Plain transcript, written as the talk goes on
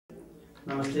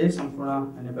नमस्ते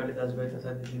सम्पूर्ण नेपाली दाजुभाइ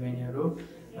तथा दिदीबहिनीहरू।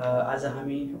 आज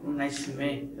हामी 19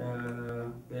 मई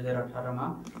 2018 मा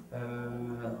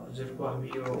हजुरको हामी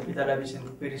यो विद्यालय विषयको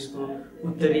पेरिसको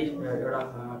उत्तरी एउटा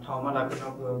ठाउँमा लाग्नु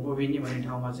बोभिनी भन्ने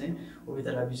ठाउँमा चाहिँ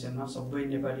विद्यालय विषयमा सबै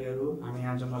नेपालीहरू हामी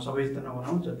यहाँ जम्मा सबै जना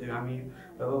बनाउँ जति हामी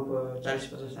लगभग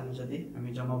 40-50 जना जति हामी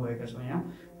जम्मा भएका छौँ। यहाँ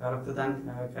रक्तदान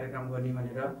कार्यक्रम गर्ने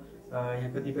भनेर यहाँ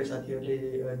कतिपय साथीहरूले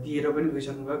दिएर पनि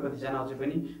गइसक्नु भयो, कतिजना अझै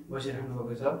पनि बसिराख्नु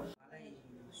भएको छ।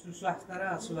 सुस्वास्थ्य र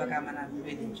शुभकामना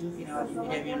दिन्छु किनभने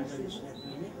बिरामी हुनुहुन्छ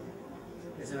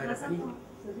त्यसो भएर पनि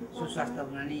सुस्वास्थ्य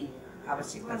हुन नि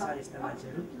आवश्यकता छ यस्ता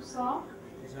मान्छेहरू, त्यसो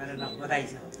भएर बधाई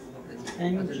छ।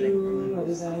 Thank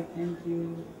you.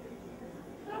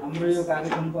 हाम्रो यो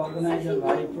कार्यक्रमको अर्गनाइजर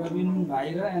भाइ प्रवीण भाइ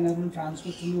र NRNA फ्रान्सको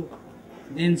ठुलो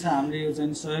देन छ। हामीले यो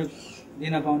चाहिँ सहयोग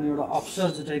दिन पाउने एउटा अवसर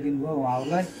जुटाइदिनु भयो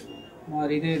उहाँहरूलाई म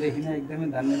हृदयदेखि नै एकदमै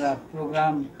धन्यवाद।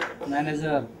 प्रोग्राम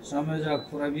म्यानेजर संयोजक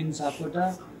प्रबिन सापकोटा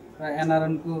र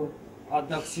NRNA को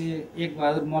अध्यक्ष एक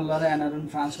बहादुर मल्ल र NRNA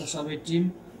फ्रान्सको सबै टिम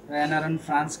र NRNA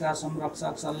फ्रान्सका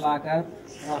संरक्षक सल्लाहकार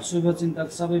र शुभचिन्तक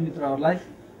सबै मित्रहरूलाई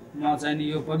म चाहिँ नि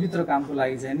यो पवित्र कामको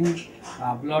लागि चाहिँ नि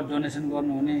ब्लड डोनेसन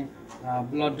गर्नुहुने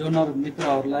ब्लड डोनर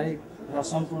मित्रहरूलाई र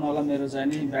सम्पूर्णलाई मेरो चाहिँ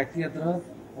नि व्यक्तिगत र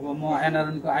अब म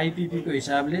NRNA को IPP को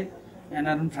हिसाबले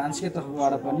NRNA फ्रान्सकै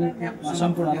तर्फबाट पनि म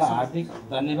सम्पूर्णलाई हार्दिक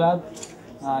धन्यवाद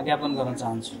ज्ञापन गर्न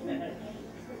चाहन्छु।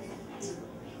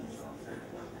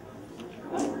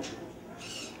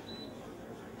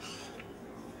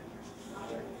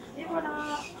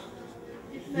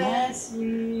 Merci.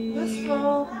 Le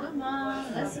sport, demain,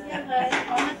 la cigarette,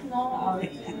 pas maintenant.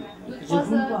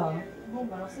 2-3 heures. Bon,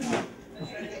 bah alors c'est bon.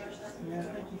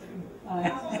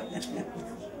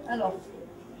 Alors,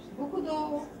 beaucoup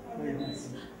d'eau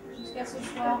jusqu'à ce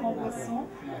soir en boisson.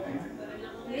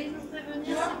 Et nous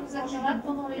prévenir si vous êtes malade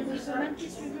pendant les 2 semaines qui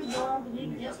suivent le bord,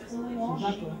 grippe, gastro,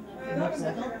 hanche,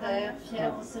 sédentaire,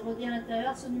 fièvre, c'est redit à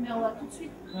l'intérieur ce numéro-là tout de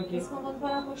suite. Parce qu'on ne donne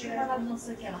pas la pochette malade dans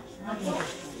ce cas-là.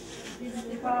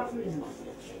 N'hésitez pas à appeler.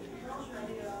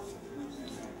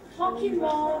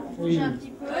 Tranquillement, vous bougez un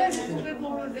petit peu, vous pouvez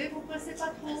vous relever, vous ne pressez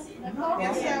pas trop. D'accord?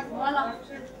 Voilà.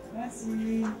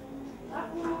 Merci.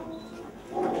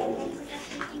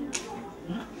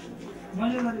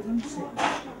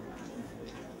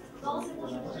 Non, c'est bon,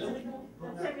 je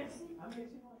merci.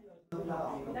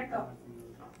 D'accord.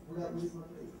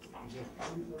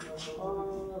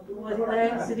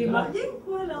 C'est des mariés ou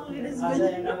quoi là? On les laisse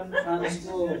venir.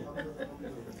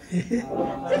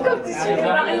 C'est comme si c'était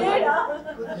marié là.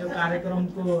 यो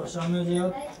कार्यक्रमको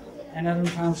संयोजक NRNA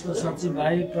फ्रान्सको सचिव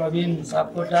भाइ प्रबिन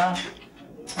सापकोटा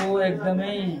को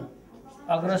एकदमै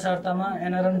अग्रसरतामा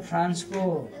NRNA फ्रान्सको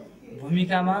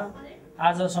भूमिकामा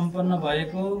आज सम्पन्न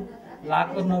भएको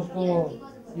लाकोर्नोको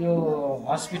यो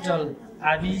हस्पिटल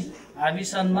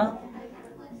आविसनमा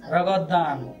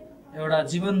रगतदान एउटा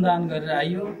जीवनदान गरेर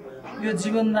आइयो। यो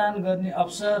जीवनदान गर्ने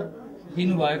अवसर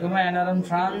दिनुभएकोमा NRNA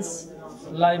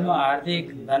फ्रान्सलाई म हार्दिक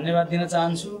धन्यवाद दिन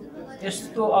चाहन्छु।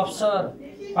 यस्तो अवसर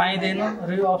पाइँदैन र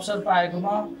यो अवसर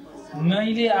पाएकोमा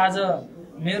मैले आज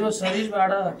मेरो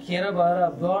शरीरबाट खेर भएर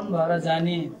बर्न भएर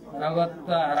जाने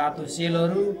रगतका रातो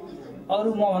सेलहरू अरू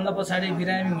मभन्दा पछाडि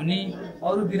बिरामी हुने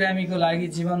अरू बिरामीको लागि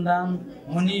जीवनदान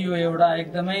हुने यो एउटा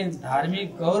एकदमै धार्मिक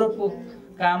गौरवको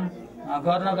काम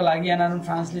गर्नको लागि NRNA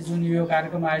फ्रान्सले जुन यो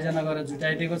कार्यक्रम आयोजना गरेर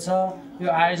जुटाइदिएको छ।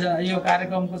 यो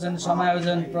कार्यक्रमको चाहिँ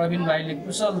समायोजन प्रवीण भाइले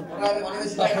कुशल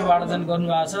तर्फबाट चाहिँ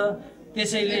गर्नुभएको छ।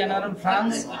 त्यसैले NRNA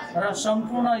फ्रान्स र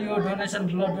सम्पूर्ण यो डोनेसन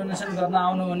ब्लड डोनेसन गर्न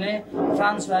आउनुहुने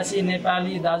फ्रान्सवासी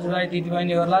नेपाली दाजुभाइ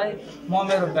दिदीबहिनीहरूलाई म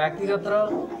मेरो व्यक्तिगत र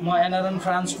म NRNA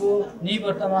फ्रान्सको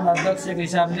निवर्तमान अध्यक्षको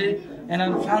हिसाबले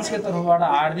NRNA फ्रान्सकै तर्फबाट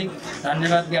हार्दिक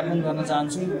धन्यवाद ज्ञापन गर्न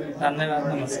चाहन्छु। धन्यवाद,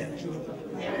 नमस्कार।